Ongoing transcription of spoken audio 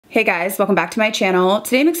Hey guys, welcome back to my channel.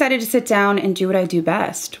 Today I'm excited to sit down and do what I do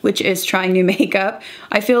best, which is trying new makeup.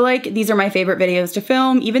 I feel like these are my favorite videos to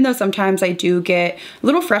film, even though sometimes I do get a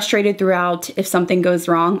little frustrated throughout if something goes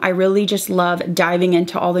wrong. I really just love diving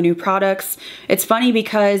into all the new products. It's funny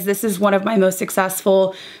because this is one of my most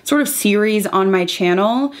successful sort of series on my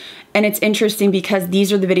channel. And it's interesting because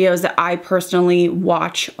these are the videos that I personally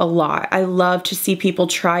watch a lot. I love to see people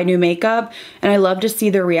try new makeup and I love to see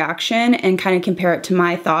their reaction and kind of compare it to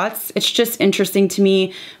my thoughts. It's just interesting to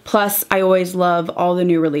me. Plus, I always love all the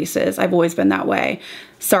new releases. I've always been that way.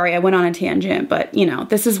 Sorry, I went on a tangent, but you know,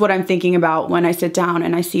 this is what I'm thinking about when I sit down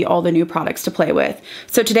and I see all the new products to play with.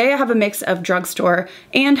 So today I have a mix of drugstore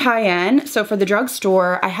and high-end. So for the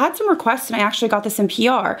drugstore, I had some requests and I actually got this in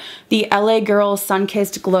PR. The LA Girl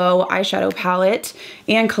Sun-Kissed Glow eyeshadow palette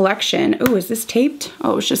and collection. Oh, is this taped?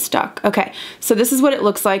 Oh, it's just stuck. Okay, so this is what it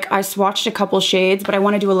looks like. I swatched a couple shades, but I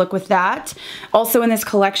want to do a look with that. Also in this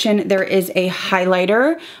collection, there is a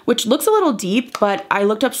highlighter, which looks a little deep, but I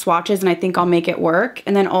looked up swatches and I think I'll make it work.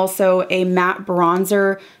 And then also a matte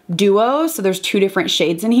bronzer duo, so there's two different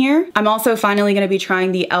shades in here. I'm also finally going to be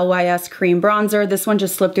trying the LYS cream bronzer. This one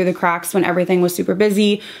just slipped through the cracks when everything was super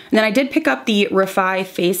busy. And then I did pick up the Refi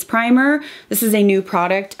face primer. This is a new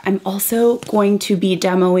product. I'm also going to be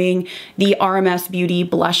demoing the BabsBeauty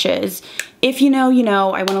blushes. If you know, you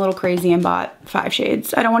know. I went a little crazy and bought 5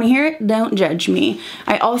 shades. I don't want to hear it. Don't judge me.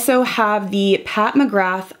 I also have the Pat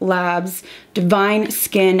McGrath Labs Divine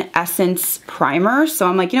Skin Essence Primer. So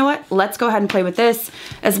I'm like, you know what? Let's go ahead and play with this,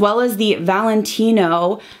 as well as the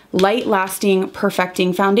Valentino Light Lasting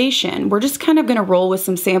Perfecting Foundation. We're just kind of gonna roll with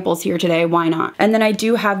some samples here today, why not? And then I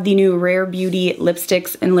do have the new Rare Beauty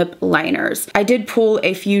lipsticks and lip liners. I did pull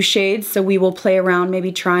a few shades, so we will play around,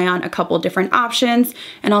 maybe try on a couple different options,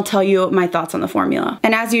 and I'll tell you my thoughts on the formula.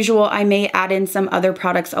 And as usual, I may add in some other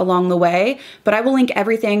products along the way, but I will link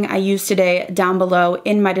everything I used today down below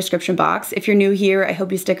in my description box. If you're new here, I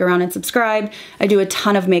hope you stick around and subscribe. I do a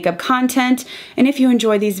ton of makeup content, and if you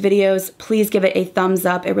enjoy these videos, please give it a thumbs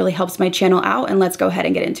up. It really helps my channel out, and let's go ahead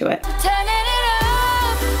and get into it.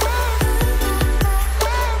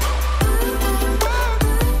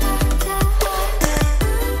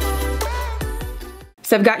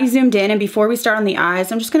 So I've got you zoomed in, and before we start on the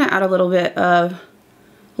eyes, I'm just gonna add a little bit of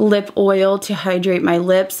lip oil to hydrate my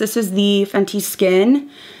lips. This is the Fenty Skin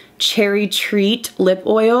Cherry Treat lip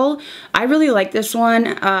oil. I really like this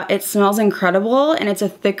one. It smells incredible and it's a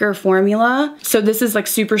thicker formula. So this is like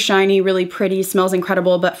super shiny, really pretty, smells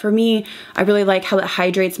incredible. But for me, I really like how it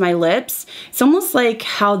hydrates my lips. It's almost like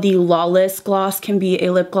how the Lawless gloss can be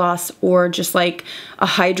a lip gloss or just like a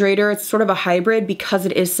hydrator. It's sort of a hybrid because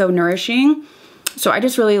it is so nourishing. So I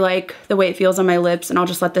just really like the way it feels on my lips, and I'll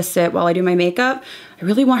just let this sit while I do my makeup. I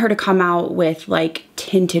really want her to come out with like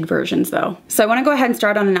tinted versions though. So I wanna go ahead and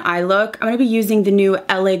start on an eye look. I'm gonna be using the new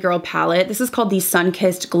LA Girl palette. This is called the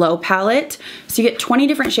Sun-Kissed Glow palette. So you get 20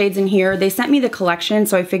 different shades in here. They sent me the collection,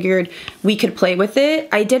 so I figured we could play with it.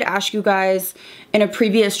 I did ask you guys in a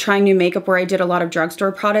previous trying new makeup where I did a lot of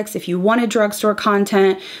drugstore products, if you wanted drugstore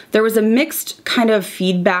content. There was a mixed kind of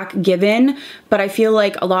feedback given, but I feel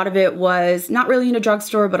like a lot of it was not really into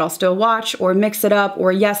drugstore, but I'll still watch, or mix it up,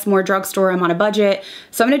 or yes, more drugstore, I'm on a budget.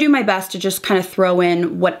 So I'm gonna do my best to just kind of throw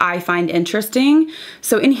in what I find interesting.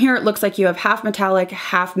 So in here, it looks like you have half metallic,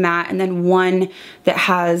 half matte, and then one that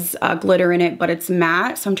has glitter in it, but it's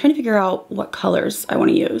matte. So I'm trying to figure out what colors I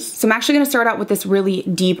wanna use. So I'm actually gonna start out with this really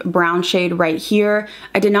deep brown shade right here.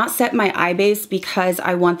 I did not set my eye base because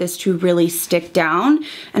I want this to really stick down.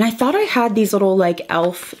 And I thought I had these little like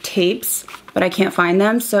elf tapes, but I can't find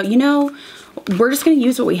them. So, you know, we're just gonna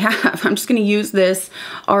use what we have. I'm just gonna use this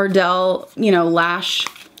Ardell, you know, lash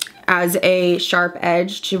as a sharp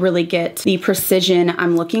edge to really get the precision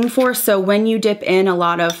I'm looking for. So when you dip in, a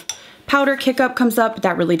lot of powder kick up comes up, but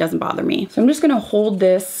that really doesn't bother me. So I'm just gonna hold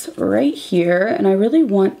this right here, and I really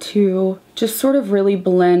want to just sort of really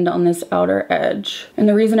blend on this outer edge. And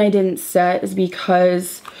the reason I didn't set is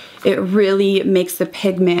because it really makes the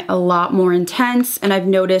pigment a lot more intense, and I've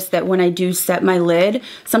noticed that when I do set my lid,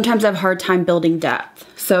 sometimes I have a hard time building depth.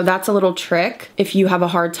 So that's a little trick if you have a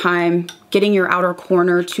hard time getting your outer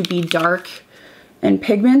corner to be dark and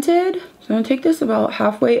pigmented. So I'm gonna take this about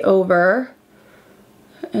halfway over,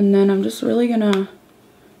 and then I'm just really gonna,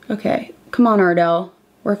 okay, come on Ardell,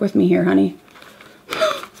 work with me here, honey.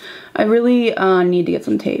 I really need to get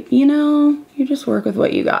some tape. You know, you just work with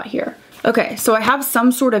what you got here. Okay, so I have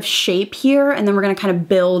some sort of shape here, and then we're gonna kind of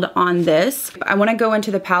build on this. I wanna go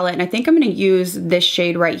into the palette, and I think I'm gonna use this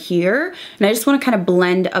shade right here, and I just wanna kind of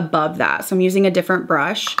blend above that. So I'm using a different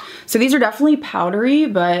brush. So these are definitely powdery,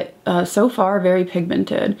 but so far very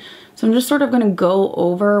pigmented. So So I'm just sort of gonna go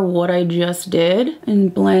over what I just did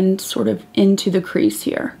and blend sort of into the crease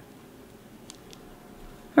here.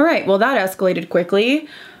 All right, well that escalated quickly.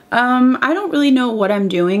 I don't really know what I'm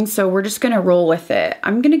doing, so we're just gonna roll with it.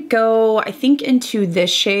 I'm gonna go, I think, into this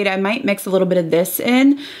shade. I might mix a little bit of this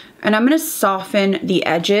in, and I'm gonna soften the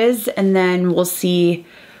edges, and then we'll see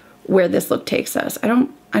where this look takes us.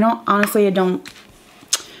 Honestly, I don't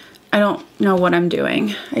know what I'm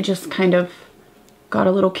doing. I just kind of got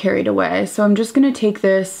a little carried away. So I'm just gonna take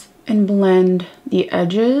this and blend the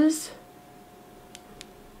edges.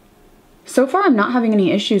 So far, I'm not having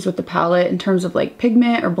any issues with the palette in terms of like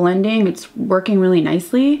pigment or blending. It's working really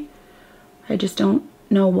nicely. I just don't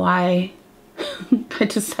know why I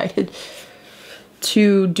decided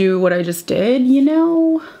to do what I just did, you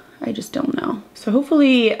know? I just don't know. So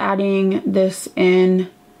hopefully adding this in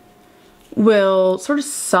will sort of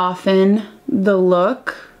soften the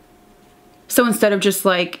look. So instead of just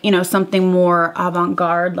like, you know, something more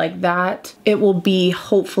avant-garde like that, it will be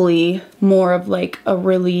hopefully more of like a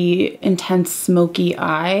really intense smoky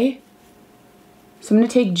eye. So I'm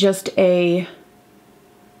gonna take just a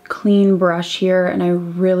clean brush here, and I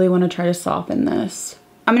really wanna try to soften this.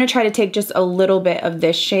 I'm gonna try to take just a little bit of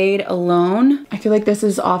this shade alone. I feel like this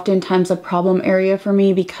is oftentimes a problem area for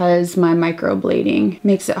me because my microblading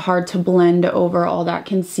makes it hard to blend over all that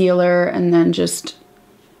concealer and then just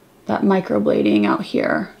that microblading out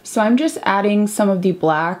here. So I'm just adding some of the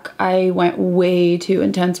black. I went way too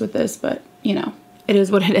intense with this, but you know, it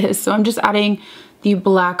is what it is. So I'm just adding the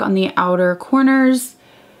black on the outer corners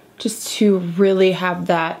just to really have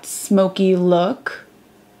that smoky look.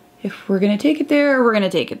 If we're gonna take it there, we're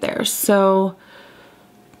gonna take it there. So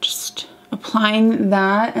just applying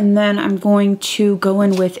that, and then I'm going to go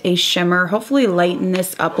in with a shimmer, hopefully lighten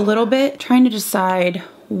this up a little bit. Trying to decide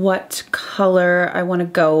what color I want to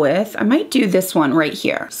go with. I might do this one right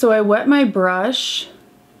here. So I wet my brush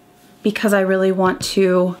because I really want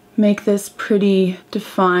to make this pretty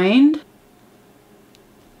defined.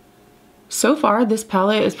 So far, this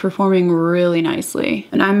palette is performing really nicely,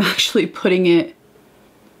 and I'm actually putting it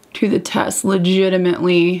to the test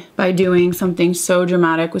legitimately by doing something so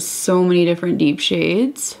dramatic with so many different deep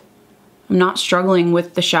shades. I'm not struggling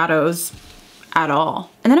with the shadows at all.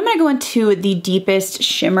 And then I'm gonna go into the deepest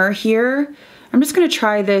shimmer here. I'm just gonna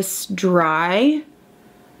try this dry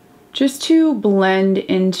just to blend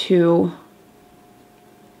into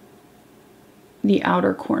the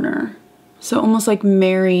outer corner. So almost like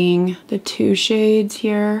marrying the two shades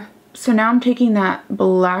here. So now I'm taking that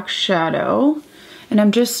black shadow and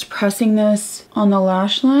I'm just pressing this on the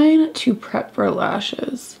lash line to prep for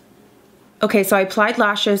lashes. Okay, so I applied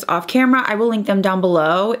lashes off camera. I will link them down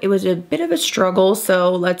below. It was a bit of a struggle,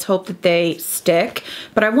 so let's hope that they stick.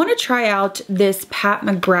 But I wanna try out this Pat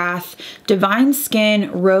McGrath Divine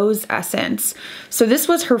Skin Rose Essence. So this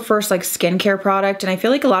was her first like skincare product, and I feel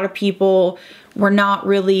like a lot of people were not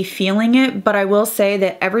really feeling it, but I will say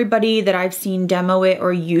that everybody that I've seen demo it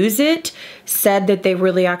or use it said that they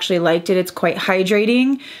really actually liked it. It's quite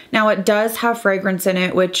hydrating. Now it does have fragrance in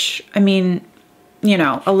it, which, I mean, you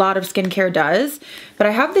know, a lot of skincare does, but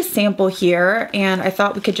I have this sample here and I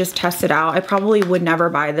thought we could just test it out. I probably would never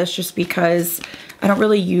buy this just because I don't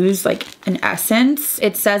really use like an essence.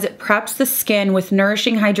 It says it preps the skin with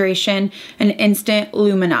nourishing hydration and instant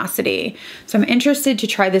luminosity. So I'm interested to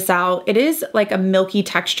try this out. It is like a milky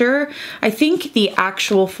texture. I think the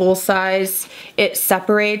actual full size, it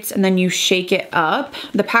separates and then you shake it up.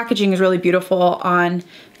 The packaging is really beautiful on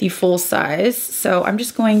the full size. So I'm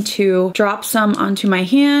just going to drop some onto my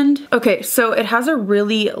hand. Okay, so it has a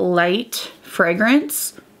really light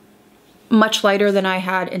fragrance, much lighter than I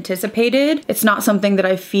had anticipated. It's not something that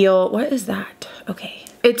I feel, what is that? Okay.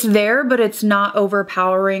 It's there, but it's not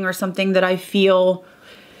overpowering or something that I feel,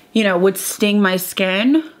 you know, would sting my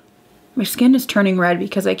skin. My skin is turning red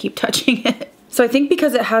because I keep touching it. So I think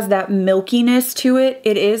because it has that milkiness to it,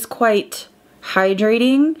 it is quite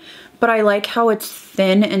hydrating, but I like how it's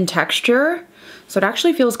thin in texture. So it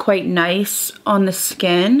actually feels quite nice on the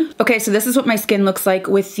skin. Okay, so this is what my skin looks like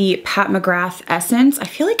with the Pat McGrath Essence. I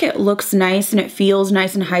feel like it looks nice and it feels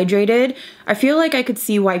nice and hydrated. I feel like I could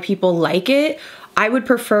see why people like it. I would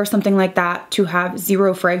prefer something like that to have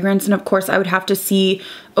zero fragrance, and of course I would have to see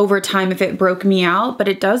over time if it broke me out, but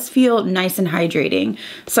it does feel nice and hydrating.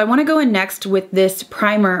 So I wanna go in next with this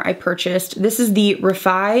primer I purchased. This is the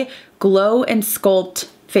Refi Glow and Sculpt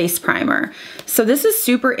Face Primer. So this is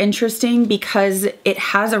super interesting because it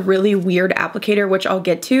has a really weird applicator, which I'll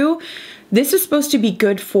get to. This is supposed to be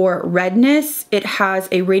good for redness. It has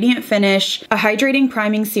a radiant finish, a hydrating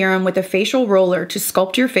priming serum with a facial roller to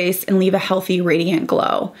sculpt your face and leave a healthy radiant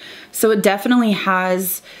glow. So it definitely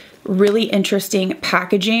has really interesting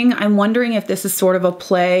packaging. I'm wondering if this is sort of a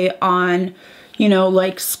play on, you know,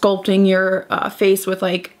 like sculpting your face with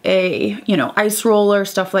like a, you know, ice roller,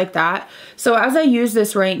 stuff like that. So as I use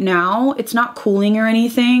this right now, it's not cooling or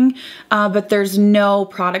anything, but there's no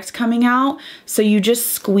product coming out. So you just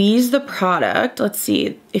squeeze the product. Let's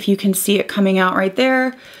see if you can see it coming out right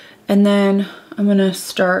there. And then I'm gonna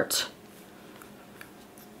start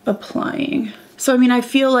applying. So, I mean, I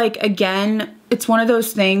feel like, again, it's one of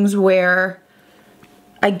those things where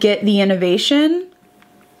I get the innovation,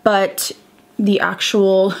 but the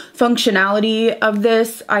actual functionality of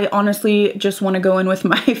this, I honestly just want to go in with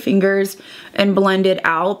my fingers and blend it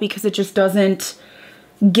out because it just doesn't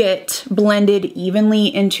get blended evenly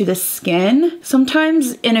into the skin.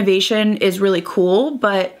 Sometimes innovation is really cool,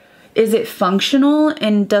 but is it functional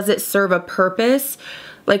and does it serve a purpose?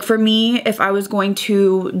 Like for me, if I was going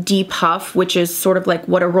to depuff, which is sort of like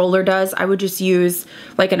what a roller does, I would just use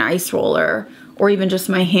like an ice roller or even just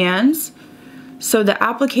my hands. So the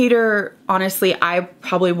applicator, honestly, I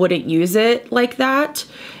probably wouldn't use it like that.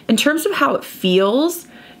 In terms of how it feels,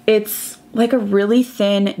 it's like a really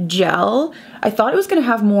thin gel. I thought it was gonna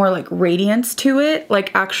have more like radiance to it,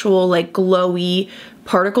 like actual like glowy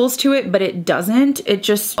particles to it, but it doesn't. It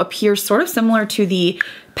just appears sort of similar to the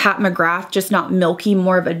Pat McGrath, just not milky,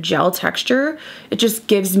 more of a gel texture. It just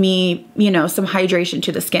gives me, you know, some hydration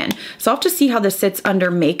to the skin. So I'll have to see how this sits under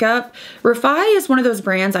makeup. Refi is one of those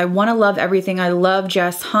brands I want to love everything. I love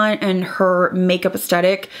Jess Hunt and her makeup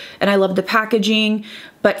aesthetic, and I love the packaging,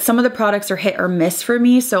 but some of the products are hit or miss for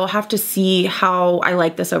me, so I'll have to see how I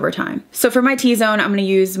like this over time. So for my T-zone, I'm going to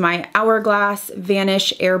use my Hourglass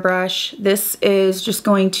Vanish Airbrush. This is just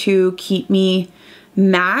going to keep me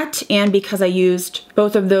matte, and because I used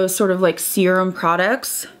both of those sort of like serum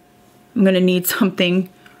products, I'm gonna need something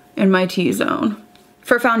in my T-zone.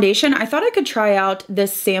 For foundation, I thought I could try out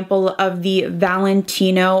this sample of the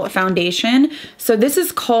Valentino foundation. So this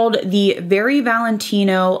is called the Very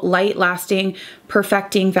Valentino Light Lasting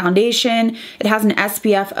Perfecting Foundation. It has an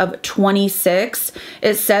SPF of 26.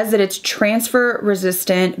 It says that it's transfer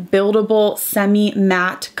resistant, buildable,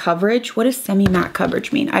 semi-matte coverage. What does semi-matte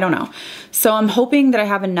coverage mean? I don't know. So I'm hoping that I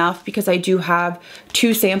have enough because I do have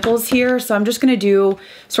 2 samples here. So I'm just gonna do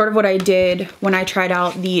sort of what I did when I tried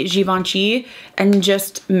out the Givenchy and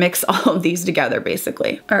just mix all of these together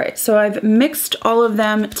basically. All right, so I've mixed all of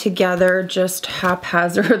them together just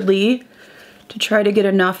haphazardly to try to get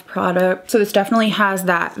enough product. So this definitely has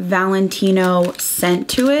that Valentino scent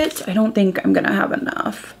to it. I don't think I'm gonna have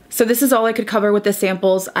enough. So this is all I could cover with the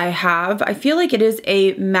samples I have. I feel like it is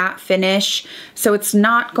a matte finish, so it's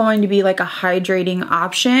not going to be like a hydrating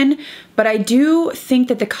option, but I do think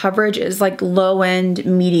that the coverage is like low-end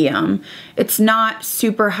medium. It's not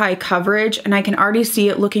super high coverage, and I can already see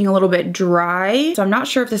it looking a little bit dry. So I'm not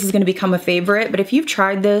sure if this is gonna become a favorite, but if you've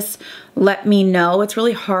tried this, let me know. It's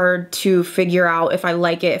really hard to figure out if I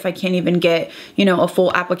like it, if I can't even get, you know, a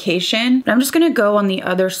full application. But I'm just gonna go on the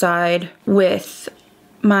other side with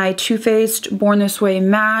my Too Faced Born This Way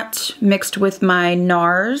matte mixed with my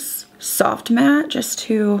NARS soft matte just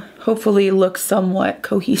to hopefully look somewhat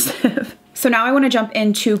cohesive. So now I want to jump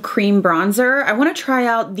into cream bronzer. I want to try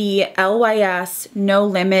out the LYS No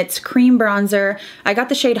Limits cream bronzer. I got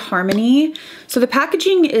the shade Harmony. So the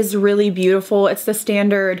packaging is really beautiful. It's the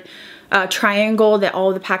standard triangle that all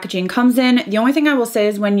of the packaging comes in. The only thing I will say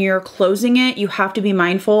is when you're closing it, you have to be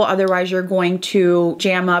mindful, otherwise you're going to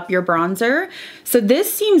jam up your bronzer. So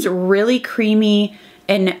this seems really creamy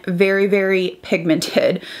and very, very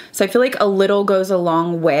pigmented. So I feel like a little goes a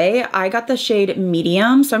long way. I got the shade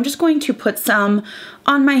Medium, so I'm just going to put some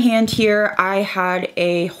on my hand here. I had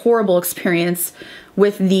a horrible experience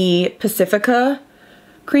with the Pacifica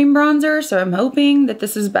cream bronzer, so I'm hoping that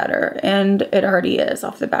this is better, and it already is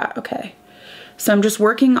off the bat. Okay, so I'm just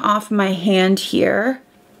working off my hand here.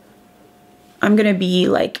 I'm gonna be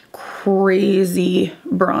like crazy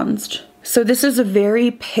bronzed. So this is a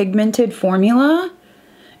very pigmented formula,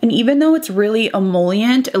 and even though it's really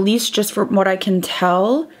emollient, at least just from what I can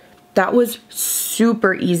tell, that was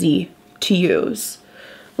super easy to use.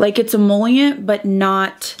 Like it's emollient, but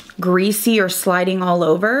not greasy or sliding all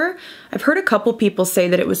over. I've heard a couple people say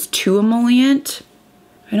that it was too emollient.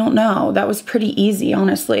 I don't know, that was pretty easy,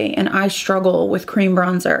 honestly, and I struggle with cream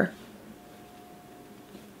bronzer.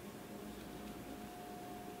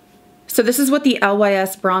 So this is what the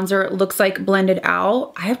LYS bronzer looks like blended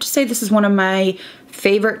out. I have to say this is one of my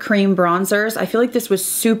favorite cream bronzers. I feel like this was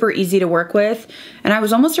super easy to work with, and I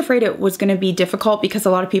was almost afraid it was gonna be difficult because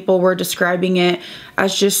a lot of people were describing it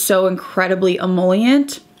as just so incredibly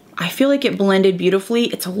emollient. I feel like it blended beautifully.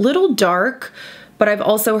 It's a little dark, but I've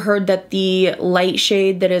also heard that the light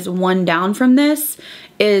shade that is one down from this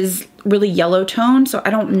is really yellow tone, so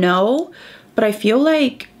I don't know, but I feel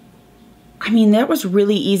like, I mean, that was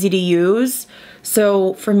really easy to use.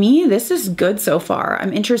 So for me, this is good so far.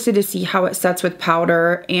 I'm interested to see how it sets with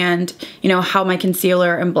powder and, you know, how my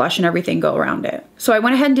concealer and blush and everything go around it. So I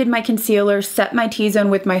went ahead and did my concealer, set my T-zone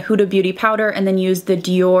with my Huda Beauty powder, and then used the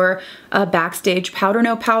Dior Backstage Powder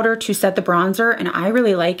No Powder to set the bronzer, and I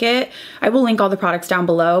really like it. I will link all the products down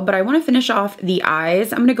below, but I want to finish off the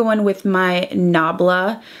eyes. I'm going to go in with my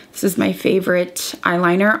Nabla. This is my favorite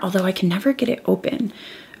eyeliner, although I can never get it open.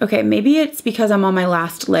 Okay, maybe it's because I'm on my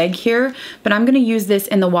last leg here, but I'm gonna use this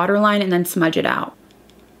in the waterline and then smudge it out.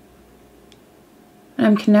 And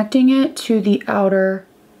I'm connecting it to the outer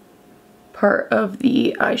part of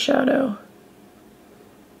the eyeshadow.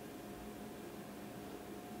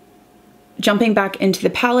 Jumping back into the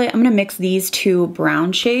palette, I'm gonna mix these two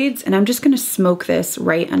brown shades, and I'm just gonna smoke this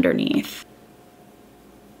right underneath.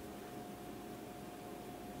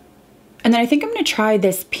 And then I think I'm gonna try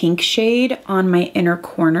this pink shade on my inner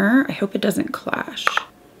corner. I hope it doesn't clash.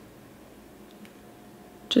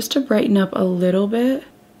 Just to brighten up a little bit.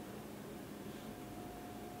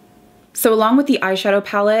 So along with the eyeshadow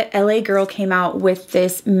palette, LA Girl came out with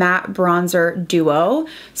this matte bronzer duo.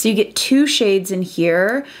 So you get two shades in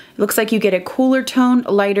here. It looks like you get a cooler tone,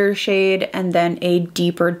 a lighter shade, and then a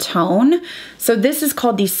deeper tone. So this is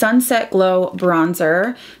called the Sunset Glow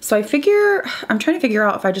Bronzer. So I'm trying to figure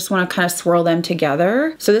out if I just want to kind of swirl them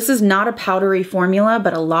together. So this is not a powdery formula,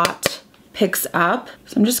 but a lot picks up.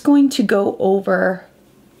 So I'm just going to go over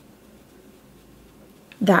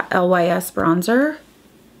that LYS bronzer.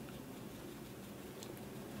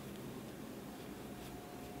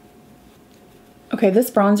 Okay,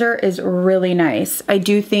 this bronzer is really nice. I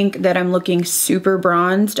do think that I'm looking super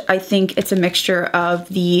bronzed. I think it's a mixture of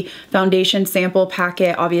the foundation sample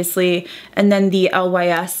packet, obviously, and then the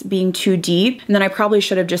LYS being too deep. And then I probably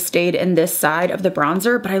should have just stayed in this side of the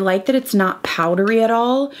bronzer, but I like that it's not powdery at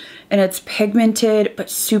all, and it's pigmented, but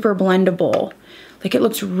super blendable. Like, it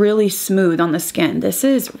looks really smooth on the skin. This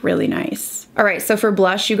is really nice. All right, so for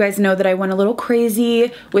blush, you guys know that I went a little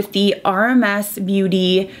crazy with the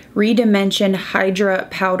BabsBeauty Redimension Hydra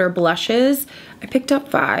Powder Blushes. I picked up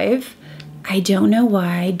 5. I don't know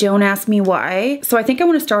why, don't ask me why. So I think I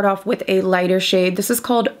wanna start off with a lighter shade. This is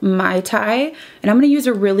called Mai Tai, and I'm gonna use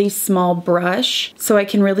a really small brush so I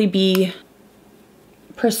can really be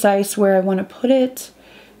precise where I wanna put it.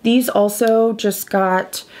 These also just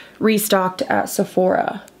got restocked at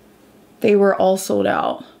Sephora. They were all sold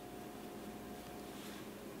out.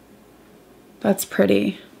 That's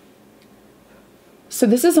pretty. So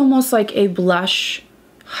this is almost like a blush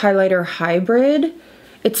highlighter hybrid.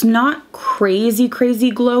 It's not crazy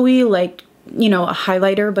glowy like, you know, a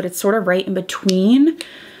highlighter, but it's sort of right in between.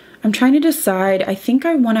 I'm trying to decide. I think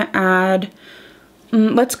I want to add,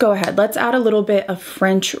 let's go ahead. Let's add a little bit of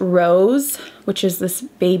French Rose, which is this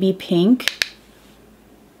baby pink.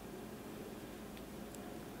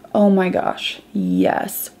 Oh my gosh,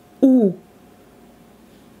 yes. Ooh.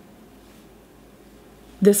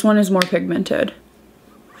 This one is more pigmented.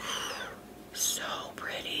 So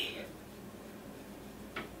pretty.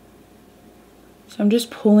 So I'm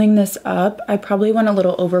just pulling this up. I probably went a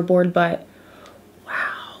little overboard, but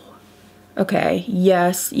wow. Okay,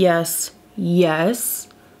 yes, yes, yes.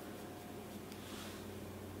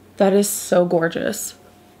 That is so gorgeous.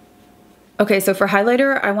 Okay, so for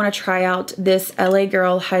highlighter, I want to try out this LA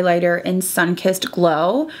Girl highlighter in Sunkissed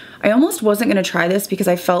Glow. I almost wasn't going to try this because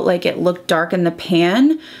I felt like it looked dark in the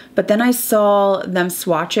pan, but then I saw them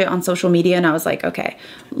swatch it on social media and I was like, okay,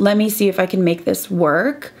 let me see if I can make this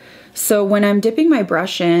work. So when I'm dipping my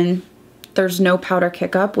brush in, there's no powder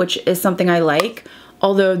kick up, which is something I like,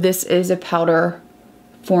 although this is a powder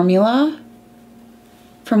formula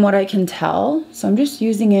from what I can tell. So I'm just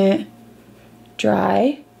using it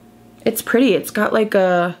dry. It's pretty. It's got like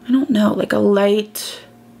a, I don't know, like a light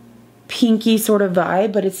pinky sort of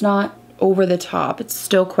vibe, but it's not over the top. It's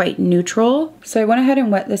still quite neutral. So I went ahead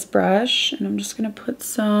and wet this brush, and I'm just gonna put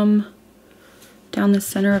some down the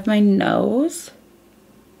center of my nose.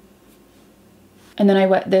 And then I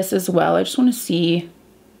wet this as well. I just wanna see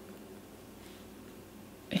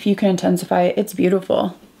if you can intensify it. It's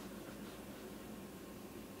beautiful.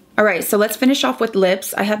 All right, so let's finish off with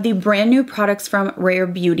lips. I have the brand new products from Rare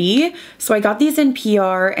Beauty. So I got these in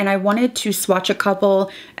PR and I wanted to swatch a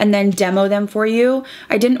couple and then demo them for you.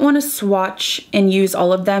 I didn't want to swatch and use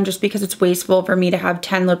all of them just because it's wasteful for me to have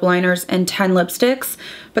 10 lip liners and 10 lipsticks.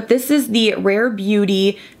 But this is the Rare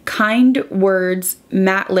Beauty Kind Words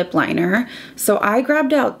Matte Lip Liner. So I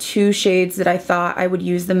grabbed out 2 shades that I thought I would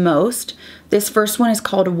use the most. This first one is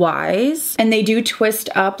called Wise, and they do twist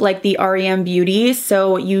up like the REM Beauty,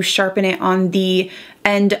 so you sharpen it on the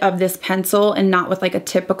end of this pencil and not with like a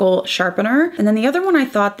typical sharpener. And then the other one I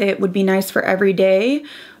thought that would be nice for every day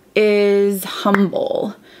is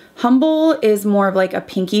Humble. Humble is more of like a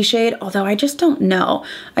pinky shade, although I just don't know.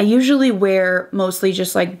 I usually wear mostly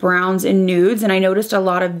just like browns and nudes, and I noticed a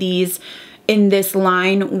lot of these in this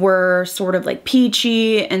line were sort of like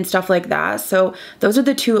peachy and stuff like that. So those are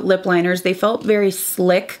the two lip liners. They felt very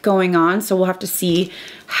slick going on, so we'll have to see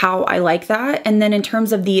how I like that. And then in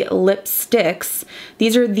terms of the lipsticks,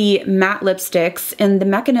 these are the matte lipsticks, and the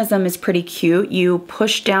mechanism is pretty cute. You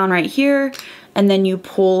push down right here, and then you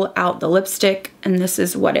pull out the lipstick, and this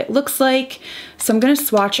is what it looks like. So I'm gonna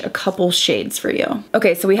swatch a couple shades for you.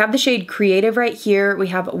 Okay, so we have the shade Creative right here, we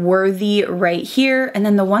have Worthy right here, and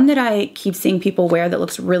then the one that I keep seeing people wear that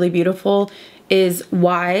looks really beautiful is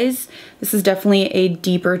Wise. This is definitely a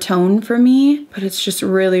deeper tone for me, but it's just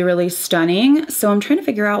really, really stunning. So I'm trying to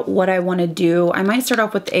figure out what I wanna do. I might start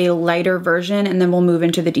off with a lighter version and then we'll move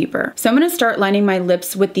into the deeper. So I'm gonna start lining my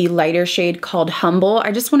lips with the lighter shade called Humble.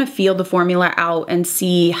 I just wanna feel the formula out and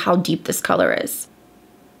see how deep this color is.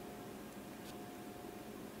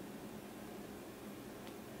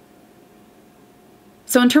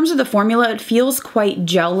 So in terms of the formula, it feels quite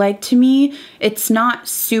gel-like to me. It's not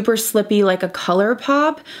super slippy like a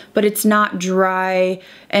ColourPop, but it's not dry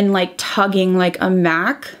and like tugging like a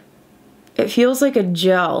MAC. It feels like a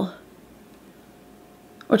gel,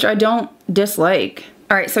 which I don't dislike.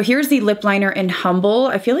 All right, so here's the lip liner in Humble.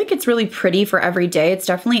 I feel like it's really pretty for every day. It's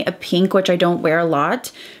definitely a pink, which I don't wear a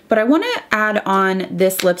lot, but I wanna add on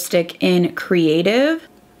this lipstick in Creative,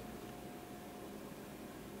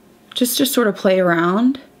 just to sort of play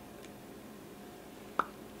around.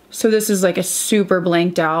 So this is like a super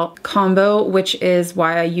blanked out combo, which is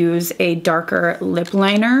why I use a darker lip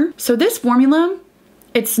liner. So this formula,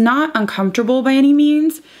 it's not uncomfortable by any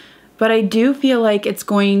means, but I do feel like it's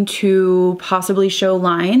going to possibly show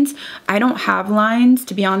lines. I don't have lines,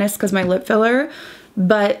 to be honest, because my lip filler,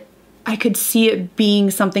 but I could see it being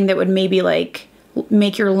something that would maybe like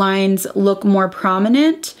make your lines look more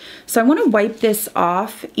prominent. So I want to wipe this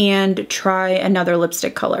off and try another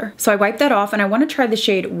lipstick color. So I wiped that off and I want to try the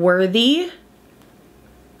shade Worthy.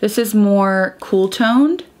 This is more cool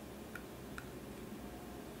toned.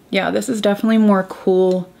 Yeah, this is definitely more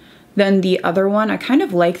cool than the other one. I kind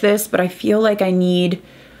of like this, but I feel like I need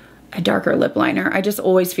a darker lip liner. I just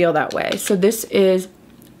always feel that way. So this is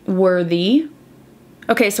Worthy.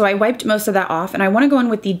 Okay, so I wiped most of that off and I wanna go in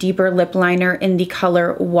with the deeper lip liner in the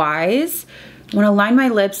color Wise. I wanna line my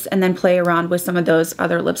lips and then play around with some of those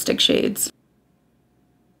other lipstick shades.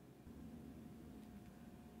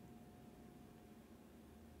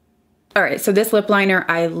 All right, so this lip liner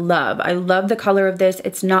I love. I love the color of this.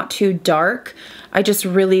 It's not too dark. I just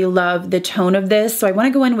really love the tone of this. So I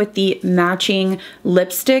wanna go in with the matching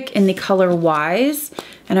lipstick in the color Wise.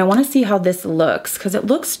 And I wanna see how this looks because it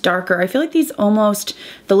looks darker. I feel like these almost,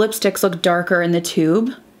 the lipsticks look darker in the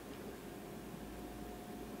tube.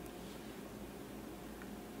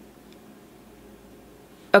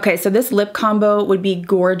 Okay, so this lip combo would be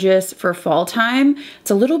gorgeous for fall time.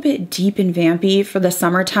 It's a little bit deep and vampy for the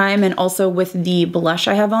summertime and also with the blush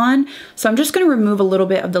I have on. So I'm just gonna remove a little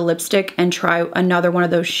bit of the lipstick and try another one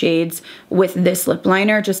of those shades with this lip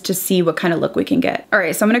liner just to see what kind of look we can get. All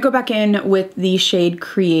right, so I'm gonna go back in with the shade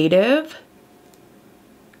Creative.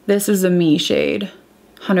 This is a me shade,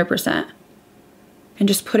 100%. And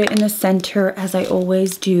just put it in the center as I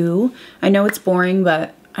always do. I know it's boring,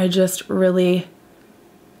 but I just really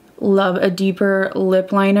love a deeper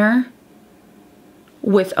lip liner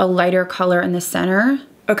with a lighter color in the center.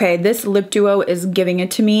 Okay, this lip duo is giving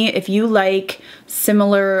it to me. If you like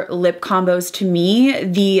similar lip combos to me,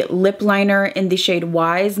 the lip liner in the shade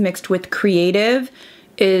Wise mixed with Creative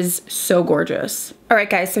is so gorgeous. All right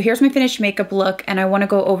guys, so here's my finished makeup look and I wanna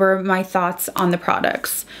go over my thoughts on the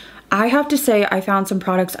products. I have to say I found some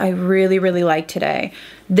products I really, really like today.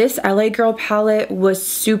 This LA Girl palette was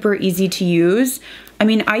super easy to use. I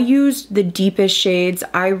mean, I used the deepest shades.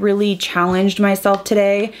 I really challenged myself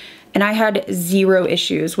today and I had zero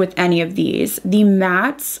issues with any of these. The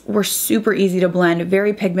mattes were super easy to blend,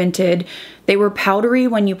 very pigmented. They were powdery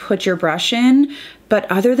when you put your brush in, but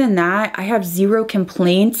other than that, I have zero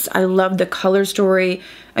complaints. I love the color story.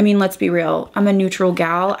 I mean, let's be real, I'm a neutral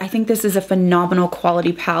gal. I think this is a phenomenal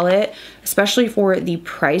quality palette, especially for the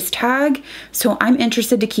price tag. So I'm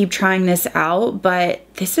interested to keep trying this out, but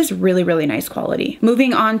this is really, really nice quality.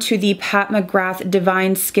 Moving on to the Pat McGrath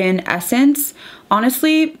Divine Skin Essence.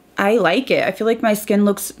 Honestly, I like it. I feel like my skin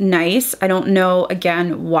looks nice. I don't know,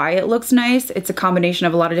 again, why it looks nice. It's a combination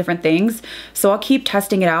of a lot of different things. So I'll keep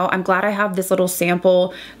testing it out. I'm glad I have this little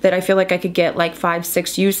sample that I feel like I could get like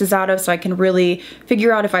 5-6 uses out of, so I can really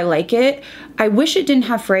figure out if I like it. I wish it didn't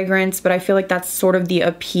have fragrance, but I feel like that's sort of the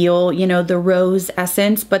appeal, you know, the rose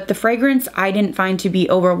essence. But the fragrance I didn't find to be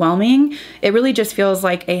overwhelming. It really just feels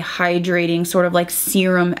like a hydrating sort of like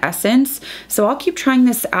serum essence. So I'll keep trying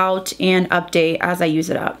this out and update as I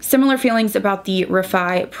use it up. Similar feelings about the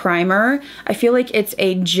Refi primer. I feel like it's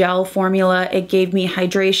a gel formula. It gave me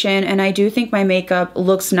hydration, and I do think my makeup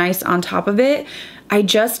looks nice on top of it. I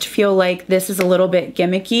just feel like this is a little bit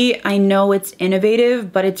gimmicky. I know it's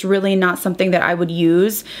innovative, but it's really not something that I would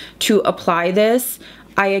use to apply this.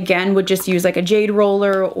 I, again, would just use like a jade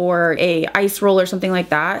roller or a ice roller, something like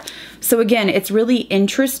that. So again, it's really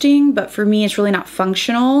interesting, but for me, it's really not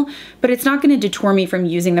functional, but it's not gonna deter me from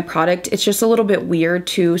using the product. It's just a little bit weird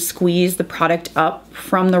to squeeze the product up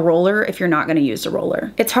from the roller if you're not gonna use the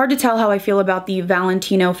roller. It's hard to tell how I feel about the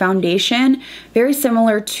Valentino foundation. Very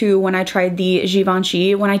similar to when I tried the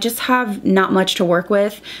Givenchy, when I just have not much to work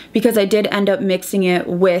with, because I did end up mixing it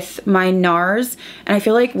with my NARS. And I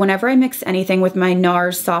feel like whenever I mix anything with my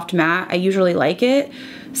NARS Soft Matte, I usually like it.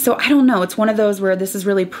 So I don't know, it's one of those where this is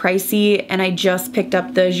really pricey, and I just picked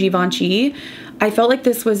up the Givenchy. I felt like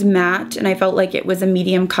this was matte, and I felt like it was a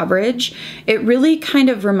medium coverage. It really kind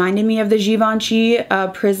of reminded me of the Givenchy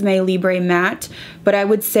Prisme Libre Matte, but I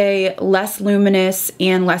would say less luminous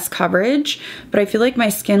and less coverage. But I feel like my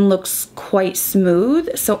skin looks quite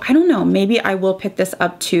smooth, so I don't know, maybe I will pick this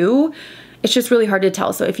up too. It's just really hard to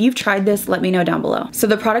tell. So if you've tried this, let me know down below. So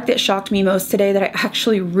the product that shocked me most today that I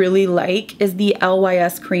actually really like is the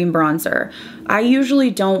LYS Cream Bronzer. I usually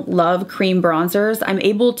don't love cream bronzers. I'm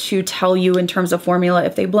able to tell you in terms of formula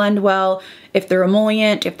if they blend well, if they're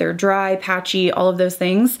emollient, if they're dry, patchy, all of those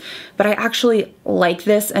things. But I actually like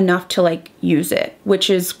this enough to like use it, which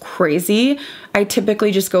is crazy. I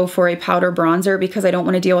typically just go for a powder bronzer because I don't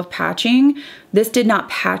want to deal with patching. This did not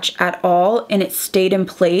patch at all, and it stayed in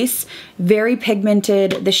place. Very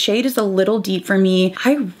pigmented. The shade is a little deep for me.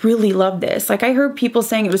 I really love this. Like, I heard people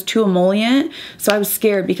saying it was too emollient, so I was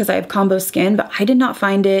scared because I have combo skin, but I did not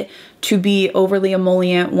find it to be overly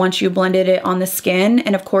emollient once you blended it on the skin.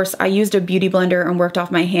 And of course, I used a beauty blender and worked off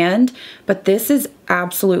my hand, but this is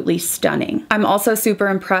absolutely stunning. I'm also super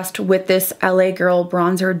impressed with this LA Girl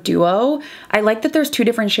bronzer duo. I like that there's 2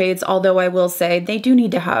 different shades, although I will say they do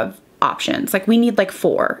need to have options. Like, we need like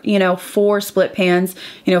 4, you know, 4 split pans,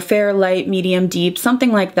 you know, fair, light, medium, deep,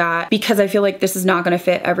 something like that, because I feel like this is not going to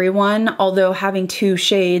fit everyone. Although having 2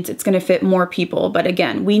 shades, it's going to fit more people. But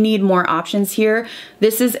again, we need more options here.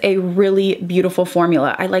 This is a really beautiful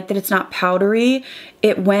formula. I like that it's not powdery.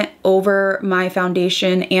 It went over my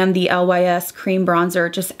foundation and the LYS cream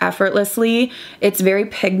bronzer just effortlessly. It's very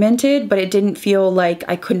pigmented, but it didn't feel like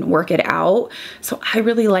I couldn't work it out. So I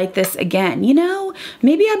really like this. Again, you know,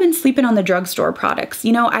 maybe I've been sleeping on the drugstore products.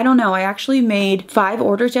 You know, I don't know. I actually made 5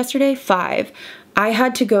 orders yesterday. 5. I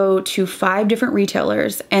had to go to 5 different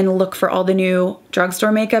retailers and look for all the new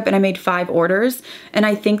drugstore makeup, and I made 5 orders. And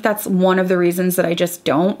I think that's one of the reasons that I just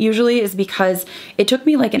don't usually, is because it took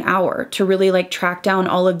me like an hour to really like track down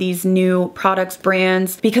all of these new products,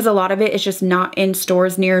 brands, because a lot of it is just not in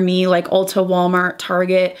stores near me, like Ulta, Walmart,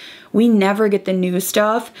 Target. We never get the new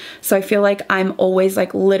stuff. So I feel like I'm always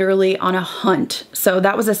like literally on a hunt. So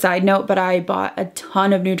that was a side note, but I bought a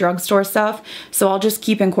ton of new drugstore stuff. So I'll just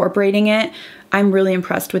keep incorporating it. I'm really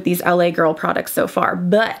impressed with these LA Girl products so far,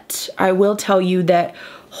 but I will tell you that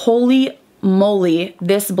holy moly,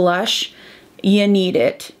 this blush, you need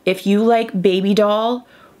it. If you like baby doll,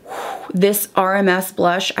 this RMS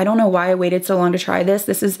blush, I don't know why I waited so long to try this.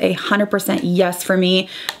 This is 100% yes for me.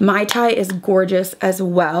 Mai Tai is gorgeous as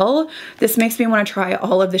well. This makes me want to try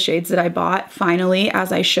all of the shades that I bought finally,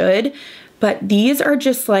 as I should. But these are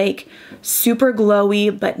just like super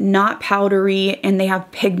glowy, but not powdery, and they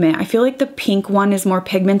have pigment. I feel like the pink one is more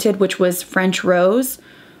pigmented, which was French Rose.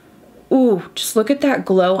 Ooh, just look at that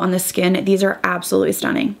glow on the skin. These are absolutely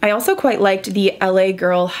stunning. I also quite liked the LA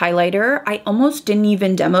Girl highlighter. I almost didn't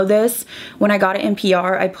even demo this. When I got it in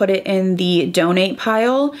PR, I put it in the donate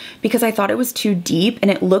pile because I thought it was too deep, and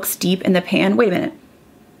it looks deep in the pan. Wait a minute.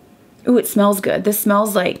 Ooh, it smells good. This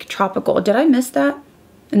smells like tropical. Did I miss that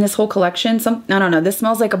in this whole collection? I don't know. This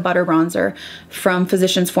smells like a butter bronzer from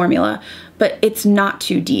Physicians Formula, but it's not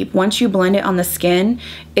too deep. Once you blend it on the skin,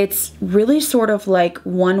 it's really sort of like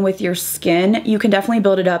one with your skin. You can definitely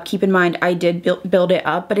build it up. Keep in mind, I did build it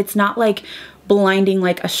up, but it's not like blinding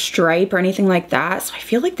like a stripe or anything like that. So I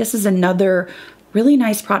feel like this is another really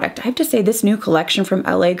nice product. I have to say, this new collection from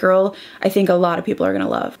LA Girl, I think a lot of people are gonna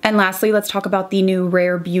love. And lastly, let's talk about the new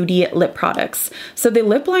Rare Beauty lip products. So the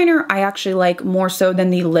lip liner I actually like more so than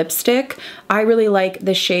the lipstick. I really like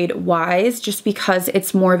the shade Wise just because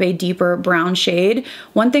it's more of a deeper brown shade.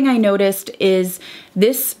 One thing I noticed is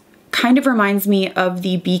this kind of reminds me of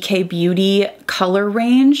the BK Beauty color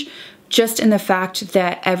range, just in the fact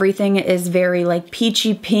that everything is very like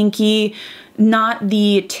peachy pinky, not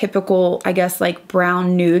the typical, I guess, like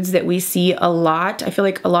brown nudes that we see a lot. I feel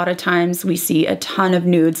like a lot of times we see a ton of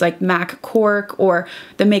nudes, like MAC Cork or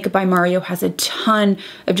the Makeup by Mario has a ton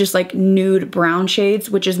of just like nude brown shades,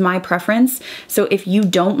 which is my preference. So if you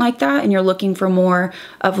don't like that and you're looking for more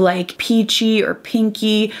of like peachy or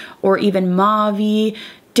pinky or even mauve-y,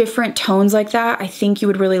 different tones like that, I think you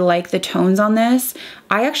would really like the tones on this.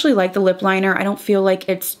 I actually like the lip liner. I don't feel like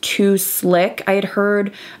it's too slick. I had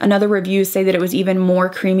heard another review say that it was even more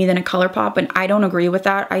creamy than a ColourPop, and I don't agree with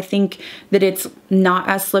that. I think that it's not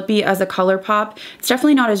as slippy as a ColourPop. It's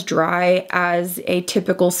definitely not as dry as a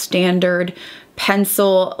typical standard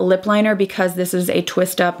pencil lip liner because this is a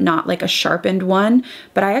twist up, not like a sharpened one.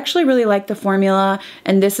 But I actually really like the formula,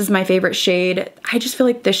 and this is my favorite shade. I just feel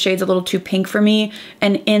like this shade's a little too pink for me.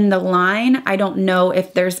 And in the line, I don't know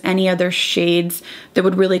if there's any other shades that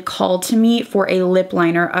would really call to me for a lip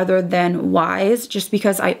liner other than Wise, just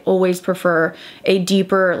because I always prefer a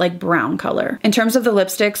deeper like brown color. In terms of the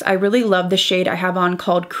lipsticks, I really love the shade I have on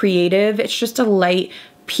called Creative. It's just a light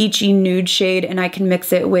peachy nude shade, and I can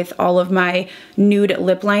mix it with all of my nude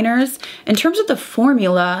lip liners. In terms of the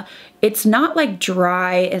formula, it's not like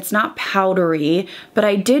dry, it's not powdery, but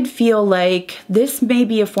I did feel like this may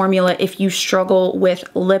be a formula if you struggle with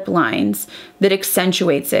lip lines that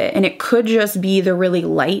accentuates it, and it could just be the really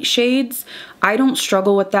light shades. I don't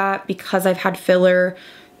struggle with that because I've had filler.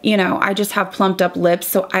 You know, I just have plumped up lips,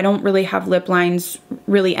 so I don't really have lip lines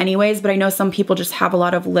really anyways, but I know some people just have a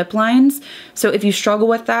lot of lip lines. So if you struggle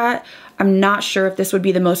with that, I'm not sure if this would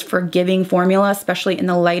be the most forgiving formula, especially in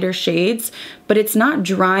the lighter shades, but it's not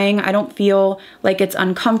drying. I don't feel like it's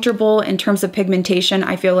uncomfortable in terms of pigmentation.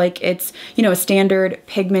 I feel like it's, you know, a standard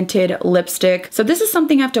pigmented lipstick. So this is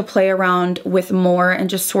something I have to play around with more and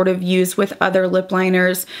just sort of use with other lip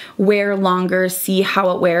liners, wear longer, see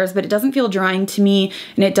how it wears, but it doesn't feel drying to me,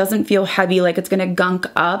 and it doesn't feel heavy like it's gonna gunk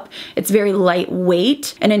up. It's very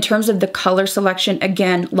lightweight. And in terms of the color selection,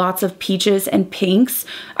 again, lots of peaches and pinks.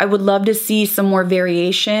 I would love to see some more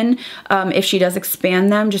variation if she does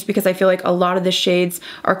expand them, just because I feel like a lot of the shades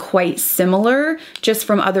are quite similar just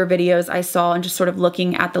from other videos I saw and just sort of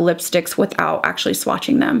looking at the lipsticks without actually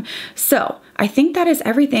swatching them. So I think that is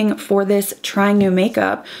everything for this trying new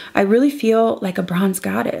makeup. I really feel like a bronze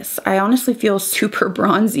goddess. I honestly feel super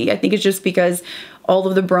bronzy. I think it's just because all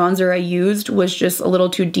of the bronzer I used was just a little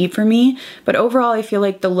too deep for me. But overall, I feel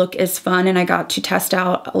like the look is fun, and I got to test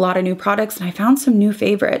out a lot of new products, and I found some new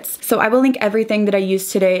favorites. So I will link everything that I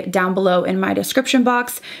used today down below in my description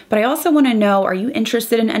box. But I also want to know, are you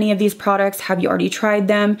interested in any of these products? Have you already tried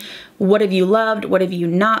them? What have you loved? What have you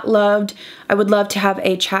not loved? I would love to have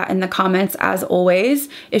a chat in the comments as always.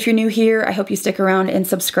 If you're new here, I hope you stick around and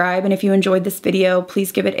subscribe. And if you enjoyed this video,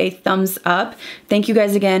 please give it a thumbs up. Thank you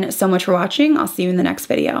guys again so much for watching. I'll see you in the next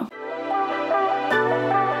video.